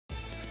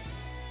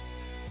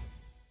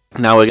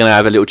Now we're gonna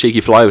have a little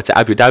cheeky flyover to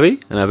Abu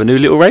Dhabi and have a new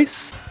little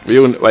race. Wait,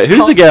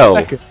 who's the girl?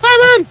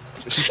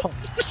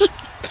 Simon!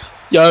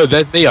 Yo,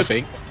 there's me, I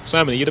think.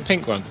 Simon, are you the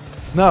pink one?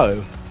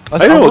 No.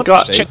 I know what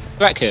guy. Check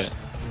back here.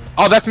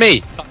 Oh, that's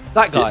me.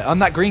 That guy. I'm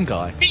that green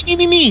guy.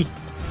 Me.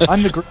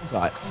 I'm the green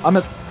guy. I'm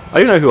a. I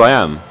don't know who I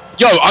am.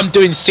 Yo, I'm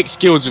doing 6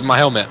 skills with my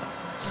helmet.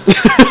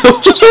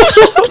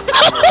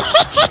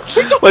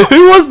 Wait,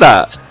 who was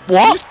that?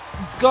 What? This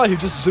guy who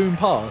just zoomed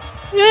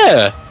past.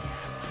 Yeah.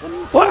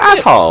 What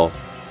asshole?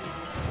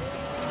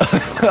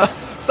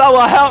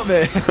 Someone help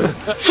me!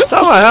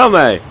 Someone help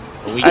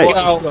me! Hey.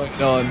 What is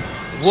going on?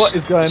 What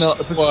is going on?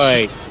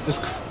 Wait.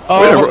 Just.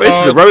 This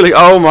is a rolling.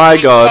 Oh my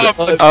god.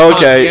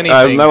 Okay,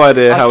 I have no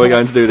idea how we're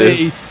going to do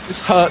this.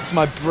 This hurts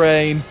my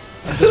brain.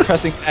 I'm just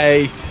pressing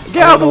A. Get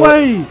out of the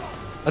way!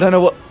 I don't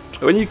know what.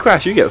 When you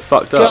crash, you get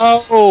fucked up.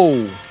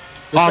 Go!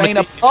 This ain't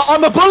a. Oh,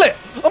 I'm a bullet!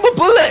 I'm a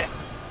bullet!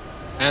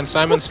 And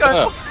Simon's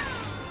What's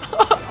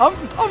first.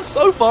 I'm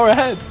so far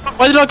ahead.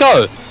 Where did I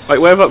go? Wait,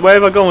 where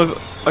have I gone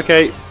with?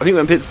 Okay, I think we're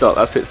in pit stop.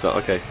 That's pit stop.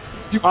 Okay.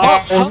 You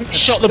can't turn.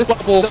 Shot the This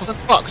bubble. For doesn't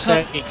fuck's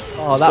turn. sake.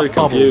 Oh, So that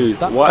bubble.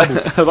 confused. That Why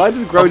bubble. have I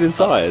just grown in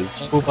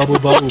size? Bubble.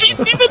 What is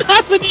even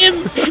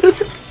happening?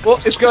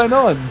 What is going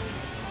on?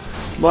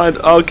 Mine.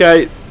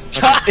 Okay.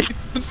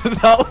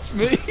 That was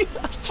me.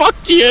 Fuck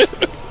you.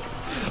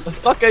 The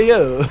fuck are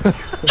you?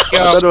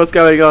 I don't know what's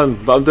going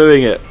on, but I'm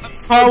doing it.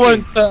 I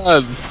won't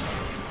turn.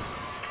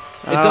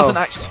 It doesn't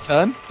actually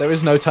turn. There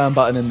is no turn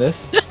button in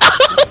this.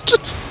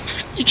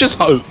 You just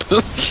hope.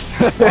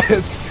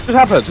 It's just, What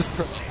happened?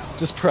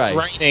 just pray.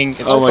 Raining.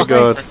 Oh my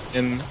god.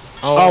 Raining.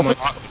 Oh my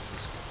god.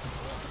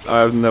 I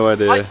have no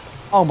idea.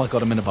 Oh my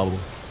god, I'm in a bubble.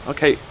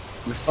 Okay.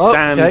 The Oh,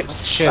 sand. okay. Shit,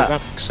 Swag.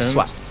 that makes sense.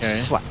 Swag. Okay.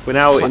 Swag. We're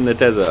now Swag. in the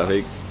desert, I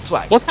think.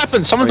 Swag. What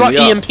happened? Someone I like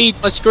mean, yeah.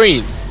 EMP'd my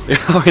screen.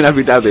 I'm in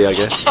Abu Dhabi, I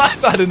guess.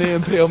 I've had an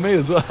EMP on me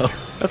as well.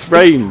 That's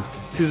rain.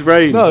 This is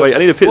rain. No. Wait, I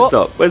need a pit What?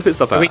 stop. Where's pit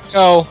stop Here we at?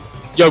 go.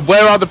 Yo,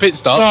 where are the pit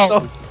stops?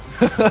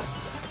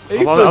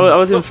 Ethan, I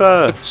was in The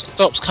first.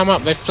 stops come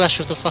up. They flash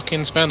with the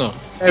fucking spanner.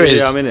 There it is.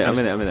 Yeah, I'm in it. I'm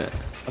in it. I'm in it.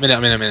 I'm in it.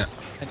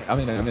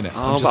 I'm in it.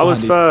 Oh, but I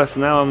was first,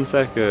 and now I'm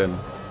second.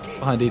 It's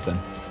behind Ethan.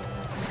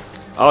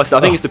 Oh, so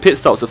I think it's the pit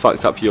stops that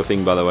fucked up your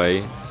thing, by the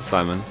way,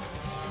 Simon.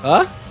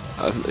 Huh?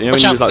 You know when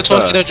Watch you out was for the like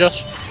tornado, first.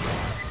 Josh.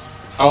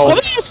 Oh, what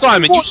the hell,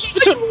 Simon? You should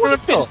have took me from a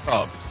pit What?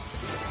 stop.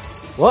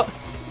 What?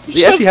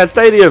 The Etihad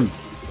Stadium.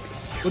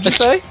 What'd you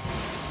say?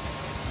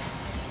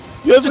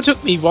 You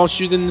overtook me whilst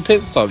you was in the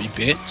pit stop, you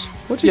bitch.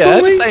 What do you Yeah,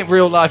 call me? this ain't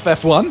real life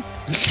F1.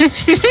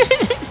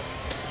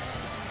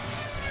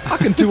 I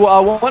can do what I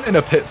want in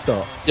a pit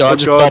stop. Yo, Oh, I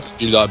just God.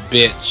 bopped you like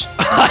bitch.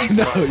 I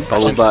know. you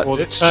Bubble can't back. afford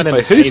it. Turn him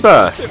Wait, who's eight.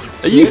 first?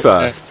 Are you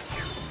first?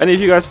 Any of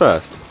you guys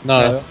first?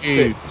 No,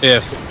 you. Fifth.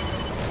 Fifth.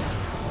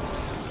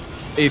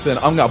 Ethan,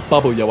 I'm gonna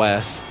bubble your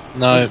ass.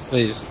 No,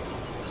 please.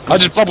 I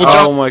just bubbled Oh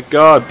jump. my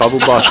god, bubble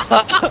bust.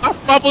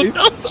 Bubble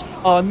jump.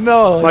 Oh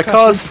no! My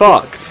car's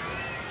fucked.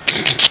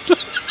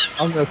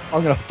 I'm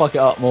gonna fuck it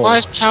up more. Why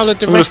is Paolo I'm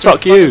gonna director?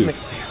 fuck you.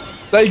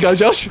 There you go,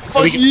 Josh.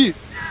 Fuck we you.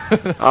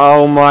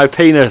 Oh my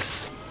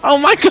penis. Oh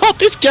my god,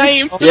 this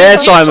game! Yeah,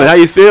 Simon, how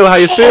you feel? How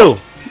you feel?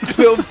 You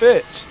little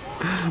bitch.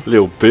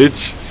 Little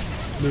bitch.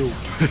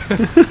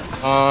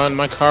 Little On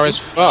my car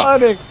is fucked.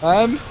 turning,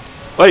 man.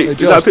 Wait, Hey, is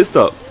that a Josh. pit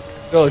stop?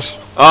 Josh.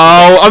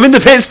 Oh, I'm in the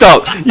pit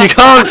stop. You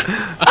can't.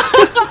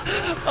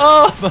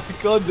 Oh my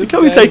god, this You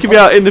can't be game. taking me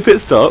out in the pit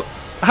stop.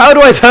 How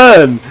do I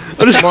turn?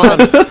 I'm just. Come on.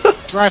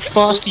 Drive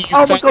faster, you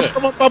Oh my god, faggot.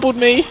 someone bubbled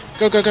me.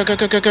 Go, go, go, go,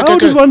 go, go, go, How go,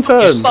 does go. one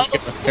turn?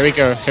 Here we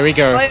go, here we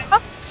go.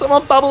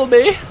 Someone bubbled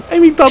me.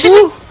 Amy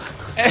Bubble.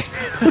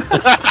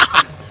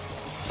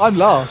 I'm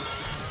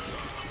last.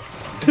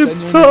 Tip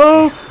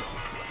top.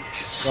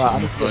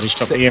 Right, I'm Bloody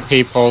stop sick.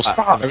 EMP pulse.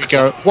 There we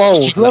go.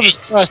 Whoa, whoever's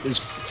first is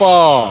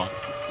far.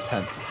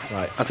 Tenth.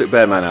 Right. I took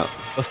Bearman out.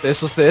 What's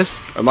this? What's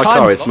this? And my Time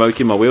car is block.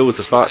 smoking. My wheels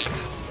are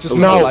fucked. Just Oh,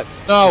 no, no. like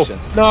No, position.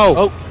 no,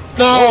 Oh.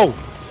 no,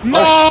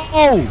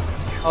 no!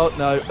 Oh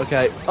no.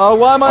 Okay. Oh,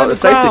 why am I Oh, on the the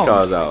safety ground?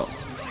 car's out.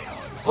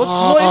 What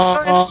is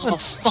going Oh, on? I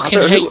fucking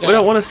don't, hate we don't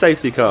that. want a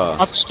safety car.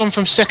 I've just gone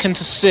from second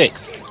to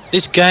sixth.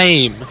 This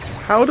game.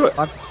 How do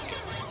I?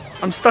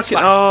 I'm stuck in.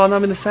 Slap. Oh, no,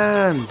 I'm in the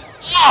sand.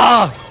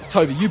 Ah!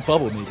 Toby, you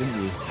bubbled me, didn't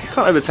you? You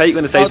can't overtake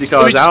when the safety Oh,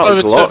 car's Toby out. just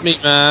overtook Glock, me,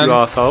 man. you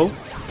asshole.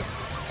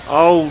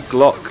 Oh,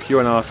 Glock,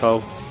 you're an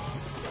asshole.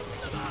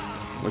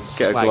 Let's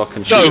get a Swag. Glock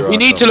and shoot Yo, your we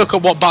need to arsehole. look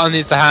at what button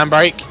is the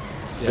handbrake.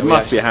 Yeah, It we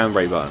must be a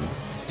actually- handbrake button.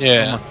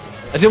 Yeah.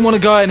 I didn't want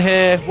to go in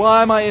here.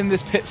 Why am I in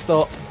this pit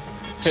stop?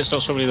 Pit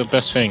stop's probably the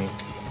best thing.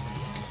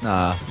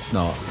 Nah, it's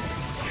not.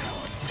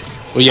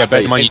 Well, yeah, I bear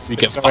say in mind pit- you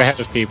get far ahead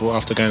of people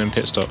after going in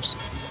pit stops.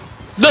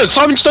 No,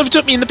 Simon just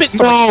overtook me in the pit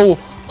stop. No!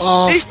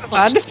 Oh, Ethan,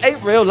 man, this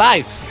ain't real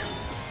life.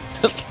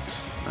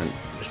 And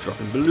just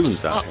dropping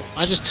balloons out. fuck,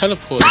 I just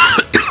teleported.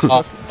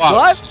 Oh,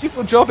 Why fuck. are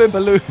people dropping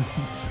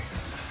balloons?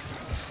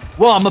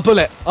 Whoa, I'm a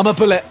bullet. I'm a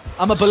bullet.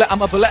 I'm a bullet.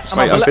 I'm a bullet. I'm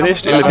Wait, a I'm bullet.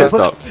 finished I'm in a the pit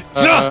bullet. stop.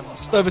 Yes!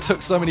 Just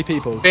overtook so many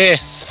people.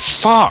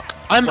 Fifth. Fuck.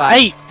 I'm Swag.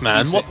 eighth,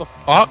 man. Easy. What the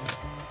fuck?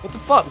 What the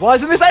fuck? Why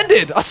isn't this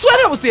ended? I swear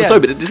that was the Sorry,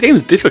 end. but this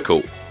game's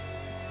difficult.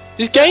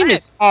 This game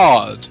is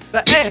hard.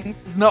 The end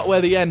is not where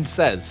the end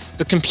says.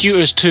 The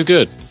computer's too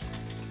good.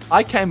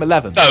 I came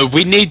 11th. No,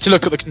 we need to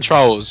look at the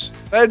controls.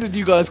 Where did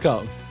you guys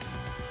come?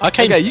 I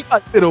came. Okay, you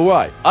guys did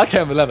alright. I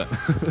came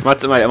 11th.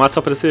 Am I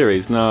top of the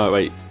series? No,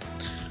 wait.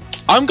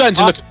 I'm going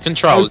to look at the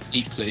controls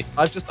deeply.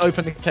 I've just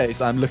opened the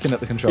case. I'm looking at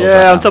the controls. Yeah,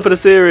 right I'm now. top of the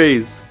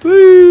series.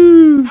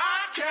 Woo! I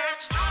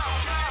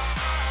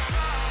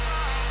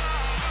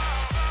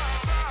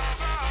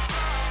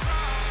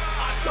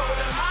told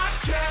him